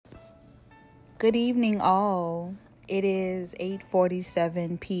Good evening, all. It is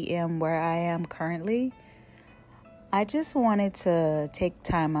 8:47 p.m. where I am currently. I just wanted to take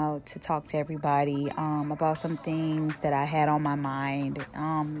time out to talk to everybody about some things that I had on my mind.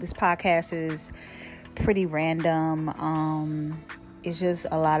 This podcast is pretty random. It's just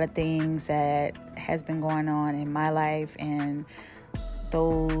a lot of things that has been going on in my life and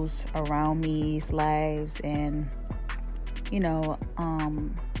those around me's lives, and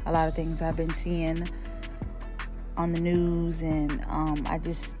a lot of things I've been seeing on the news, and I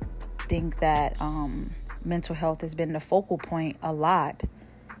just think that mental health has been the focal point a lot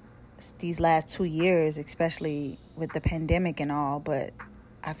these last 2 years, especially with the pandemic and all. But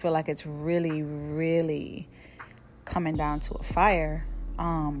I feel like it's really, really coming down to a fire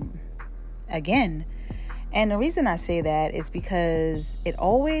again. And the reason I say that is because it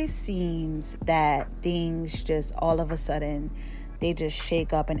always seems that things just all of a sudden, they just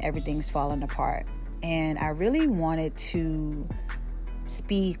shake up and everything's falling apart. And I really wanted to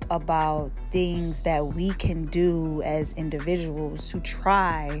speak about things that we can do as individuals to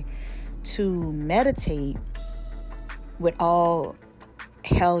try to meditate with all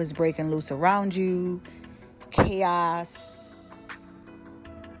hell is breaking loose around you, chaos,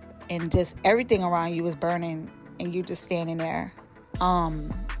 and just everything around you is burning and you just standing there.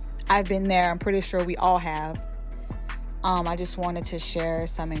 I've been there. I'm pretty sure we all have. I just wanted to share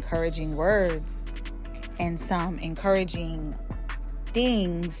some encouraging words and some encouraging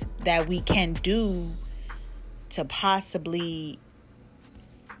things that we can do to possibly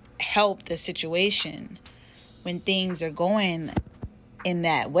help the situation when things are going in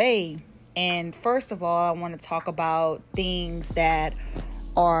that way. And first of all, I want to talk about things that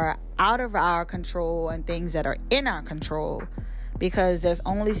are out of our control and things that are in our control, because there's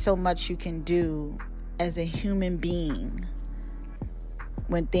only so much you can do as a human being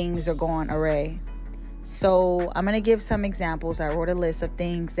when things are going awry. So I'm going to give some examples. I wrote a list of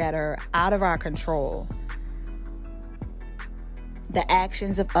things that are out of our control. The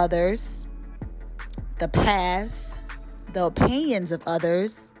actions of others, the past, the opinions of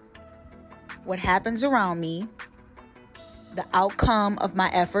others, what happens around me, the outcome of my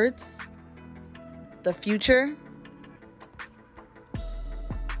efforts, the future,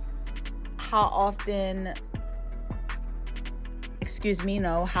 how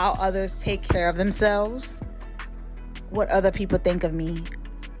others take care of themselves, what other people think of me.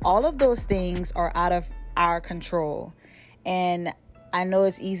 All of those things are out of our control. And I know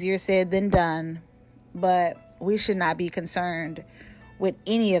it's easier said than done, but we should not be concerned with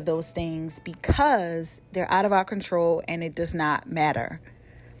any of those things because they're out of our control and it does not matter.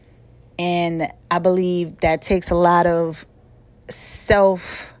 And I believe that takes a lot of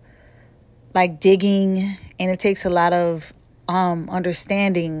digging, and it takes a lot of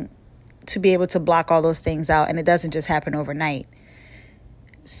understanding to be able to block all those things out. And it doesn't just happen overnight.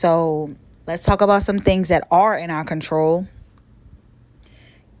 So let's talk about some things that are in our control.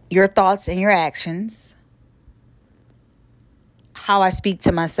 Your thoughts and your actions. How I speak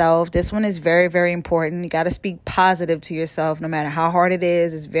to myself. This one is very, very important. You got to speak positive to yourself no matter how hard it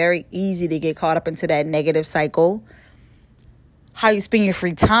is. It's very easy to get caught up into that negative cycle. How you spend your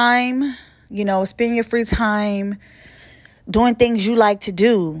free time. Spend your free time doing things you like to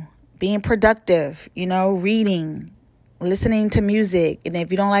do. Being productive, reading, listening to music. And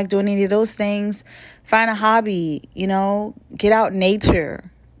if you don't like doing any of those things, find a hobby, get out in nature.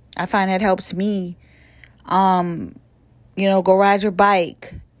 I find that helps me. Go ride your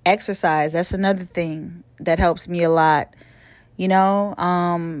bike, exercise. That's another thing that helps me a lot.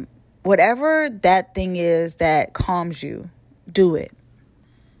 Whatever that thing is that calms you, do it.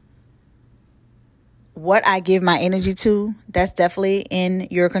 What I give my energy to, that's definitely in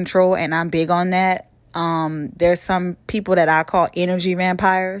your control, and I'm big on that. There's some people that I call energy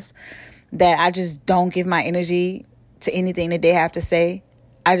vampires that I just don't give my energy to anything that they have to say.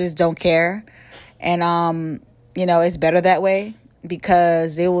 I just don't care. And, it's better that way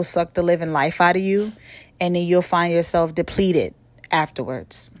because they will suck the living life out of you, and then you'll find yourself depleted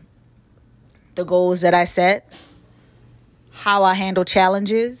afterwards. The goals that I set, how I handle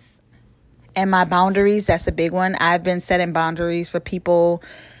challenges, and my boundaries, that's a big one. I've been setting boundaries for people,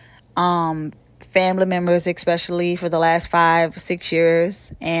 family members especially, for the last 5-6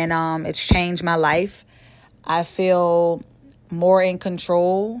 years. And it's changed my life. I feel more in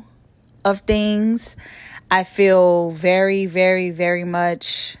control of things. I feel very, very, very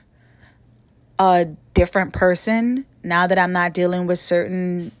much a different person now that I'm not dealing with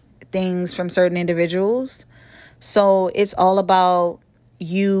certain things from certain individuals. So it's all about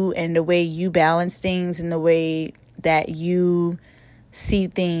you and the way you balance things and the way that you see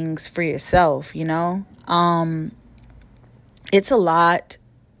things for yourself, It's a lot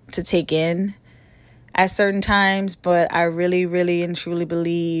to take in at certain times, but I really, really and truly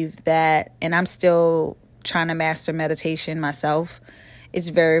believe that, and I'm still trying to master meditation myself. It's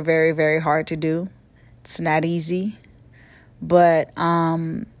very, very, very hard to do. It's not easy, but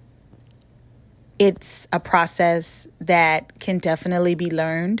it's a process that can definitely be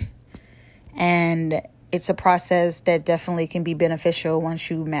learned, and it's a process that definitely can be beneficial once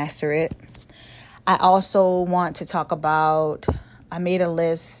you master it. I also want to talk about, I made a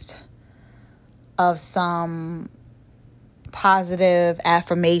list of some positive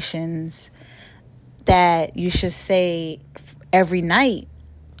affirmations that you should say every night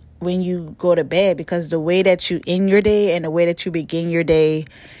when you go to bed, because the way that you end your day and the way that you begin your day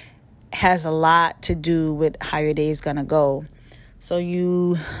has a lot to do with how your day is going to go. So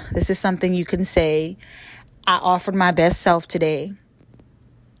this is something you can say. I offered my best self today.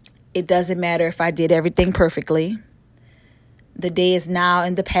 It doesn't matter if I did everything perfectly. The day is now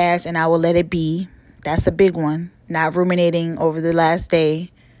in the past and I will let it be. That's a big one. Not ruminating over the last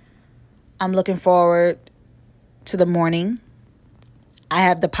day. I'm looking forward to the morning. I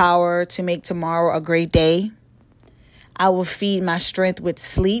have the power to make tomorrow a great day. I will feed my strength with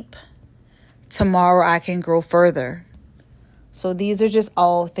sleep. Tomorrow I can grow further. So these are just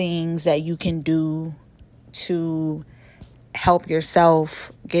all things that you can do to help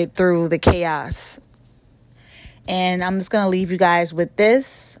yourself get through the chaos. And I'm just going to leave you guys with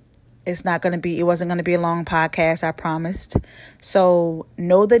this. It wasn't going to be a long podcast, I promised. So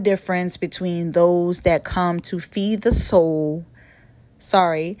know the difference between those that come to feed the soul.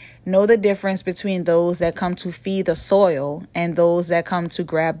 Know the difference between those that come to feed the soil and those that come to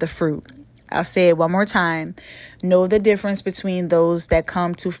grab the fruit. I'll say it one more time. Know the difference between those that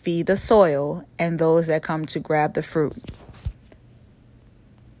come to feed the soil and those that come to grab the fruit.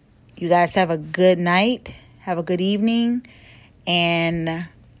 You guys have a good night. Have a good evening. And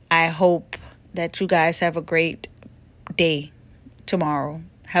I hope that you guys have a great day tomorrow.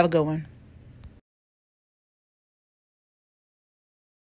 Have a good one.